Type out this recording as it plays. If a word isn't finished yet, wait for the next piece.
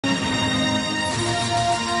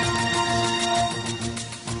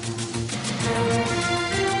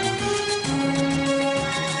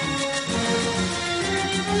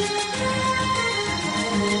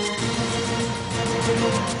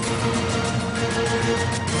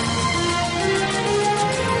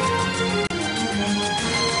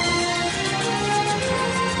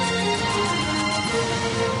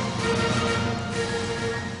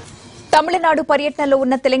తమిళనాడు పర్యటనలో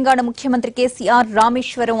ఉన్న తెలంగాణ ముఖ్యమంత్రి కేసీఆర్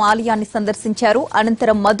రామేశ్వరం ఆలయాన్ని సందర్శించారు.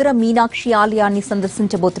 అనంతరం మధుర మీనాక్షి ఆలయాన్ని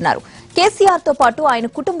సందర్శించబోతున్నారు. కేసీఆర్ తో పాటు ఆయన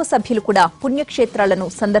కుటుంబ సభ్యులు కూడా పుణ్యక్షేత్రాలను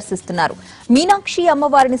సందర్శిస్తున్నారు. మీనాక్షి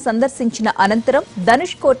అమ్మవారిని సందర్శించిన అనంతరం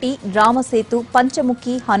ధనుష్కోటి, రామసేతు,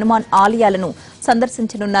 పంచముఖి హనుమాన్ ఆలయాలను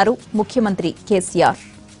సందర్శించనున్నారు ముఖ్యమంత్రి కేసీఆర్.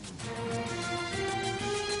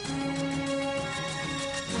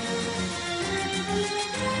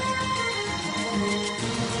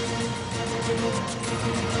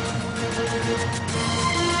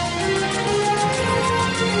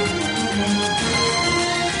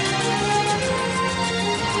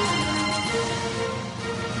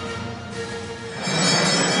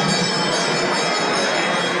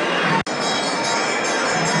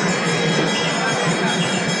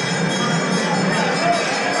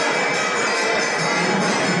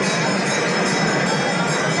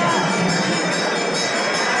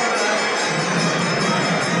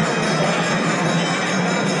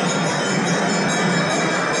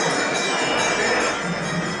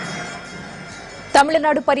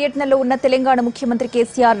 తమిళనాడు పర్యటనలో ఉన్న తెలంగాణ ముఖ్యమంత్రి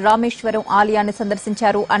కేసీఆర్ రామేశ్వరం ఆలయాన్ని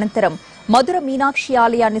సందర్శించారు. అనంతరం మధుర మీనాక్షి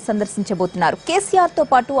ఆలయాన్ని సందర్శించబోతున్నారు. కేసీఆర్ తో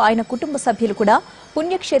పాటు ఆయన కుటుంబ సభ్యులు కూడా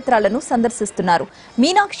పుణ్యక్షేత్రాలను సందర్శిస్తున్నారు.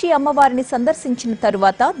 మీనాక్షి అమ్మవారిని సందర్శించిన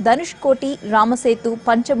తరువాత ధనుష్కోటి, రామసేతు,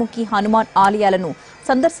 పంచముఖి హనుమాన్ ఆలయాలను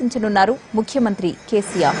సందర్శించనున్నారు ముఖ్యమంత్రి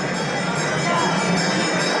కేసీఆర్.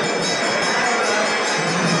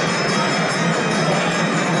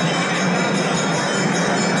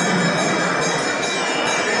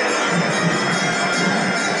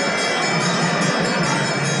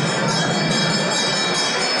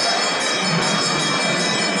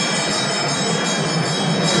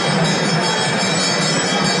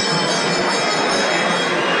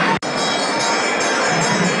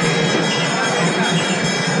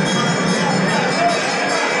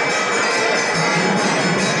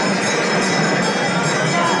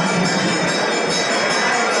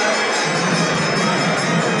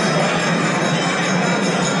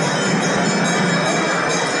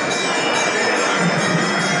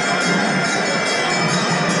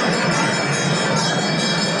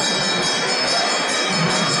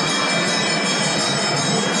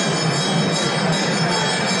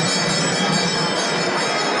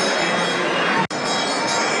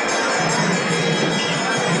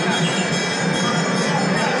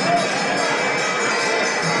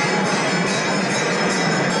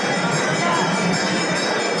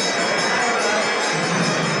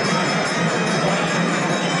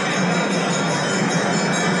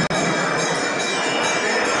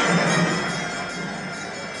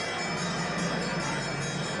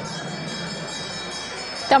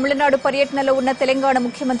 తమిళనాడు పర్యటనలో ఉన్న తెలంగాణ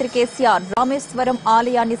ముఖ్యమంత్రి కేసీఆర్ రామేశ్వరం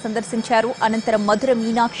ఆలయాన్ని సందర్శించారు. అనంతరం మధుర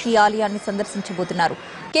మీనాక్షి ఆలయాన్ని సందర్శించబోతున్నారు.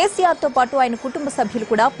 కేసీఆర్ తో పాటు ఆయన కుటుంబ సభ్యులు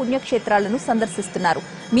కూడా పుణ్యక్షేత్రాలను సందర్శిస్తున్నారు.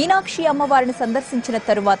 మీనాక్షి అమ్మవారిని సందర్శించిన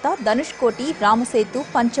తరువాత ధనుష్కోటి, రామసేతు,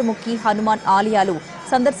 పంచముఖి హనుమాన్ ఆలయాలు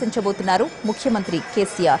సందర్శించబోతున్నారు ముఖ్యమంత్రి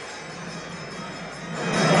కేసీఆర్.